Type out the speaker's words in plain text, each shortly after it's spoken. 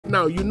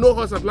now. You know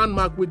us at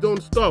Landmark, we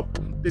don't stop.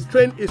 The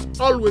train is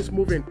always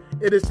moving.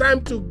 It is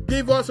time to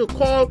give us a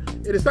call.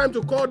 It is time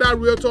to call that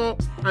realtor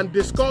and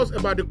discuss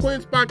about the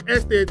Queen's Park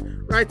Estate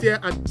right here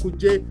at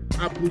Kuje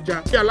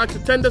Abuja. I'd like to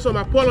tender some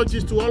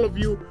apologies to all of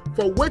you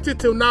for waiting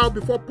till now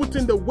before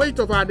putting the weight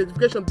of our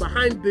identification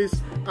behind this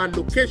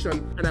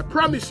location. And I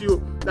promise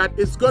you that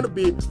it's going to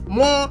be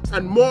more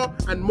and more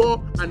and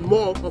more and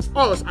more of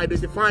us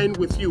identifying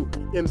with you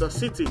in the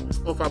city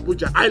of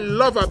Abuja. I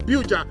love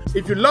Abuja.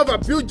 If you love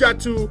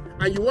Abuja too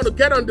and you want to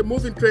get on the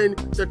moving train,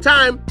 the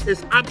time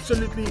is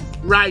absolutely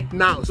right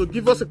now. So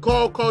give us a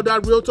call, call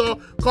that realtor,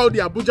 call the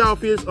Abuja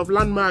office of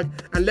Landmark,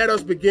 and let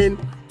us begin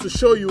to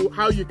show you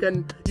how you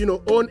can,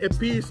 own a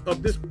piece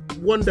of this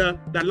wonder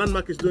that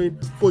Landmark is doing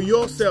for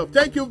yourself.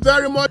 Thank you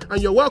very much,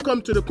 and you're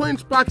welcome to the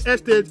Queen's Park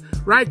Estate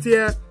right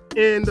here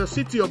in the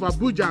city of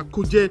Abuja,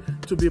 Kuje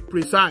to be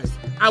precise.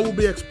 I will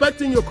be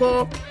expecting your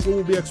call. We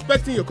will be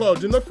expecting your call.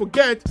 Do not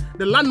forget,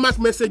 the Landmark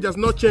message has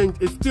not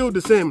changed. It's still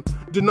the same.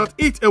 Do not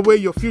eat away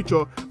your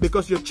future,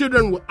 because your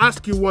children will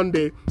ask you one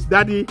day,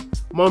 Daddy,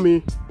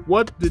 Mommy,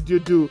 what did you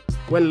do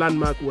when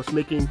Landmark was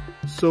making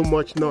so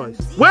much noise?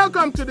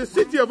 Welcome to the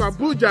city of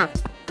Abuja.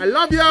 I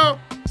love y'all.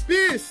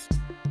 Peace.